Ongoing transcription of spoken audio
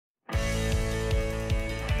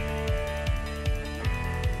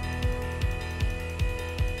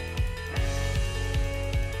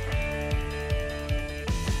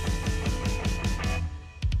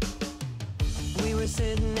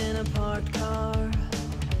sitting in a parked car,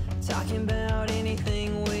 talking about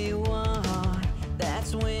anything we want.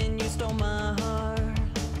 That's when you stole my heart.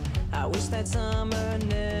 I wish that summer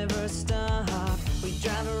never stopped. We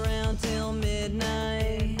drive around till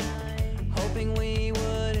midnight, hoping we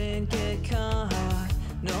wouldn't get caught.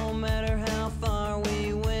 No matter how far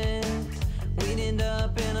we went, we'd end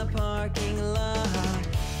up in a parking lot.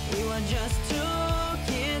 We were just two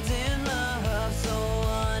kids in love, so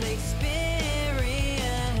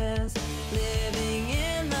unexperienced, living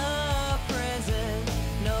in the present,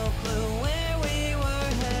 no clue where we were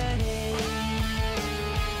heading.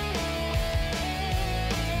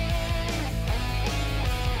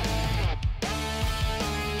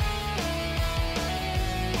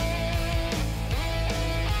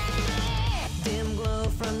 Dim glow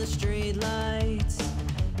from the street lights,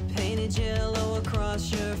 painted yellow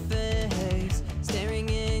across your face, staring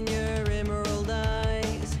in your emerald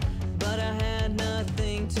eyes, but I had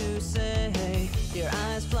nothing to say. Your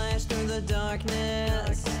eyes flashed through the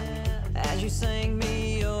darkness as you sang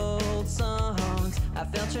me old songs. I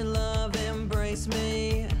felt your love embrace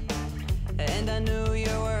me, and I knew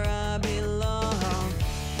you're where I belong.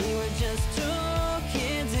 We were just two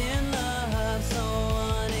kids in love, so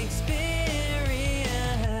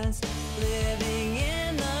unexperienced, living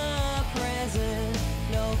in the present,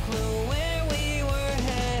 no clue where we were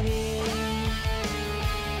heading,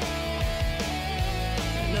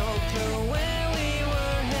 no clue where we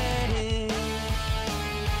were heading.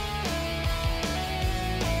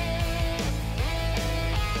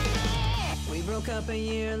 We broke up a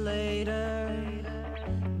year later,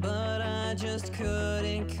 but I just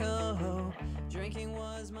couldn't cope. Drinking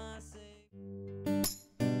was my sin.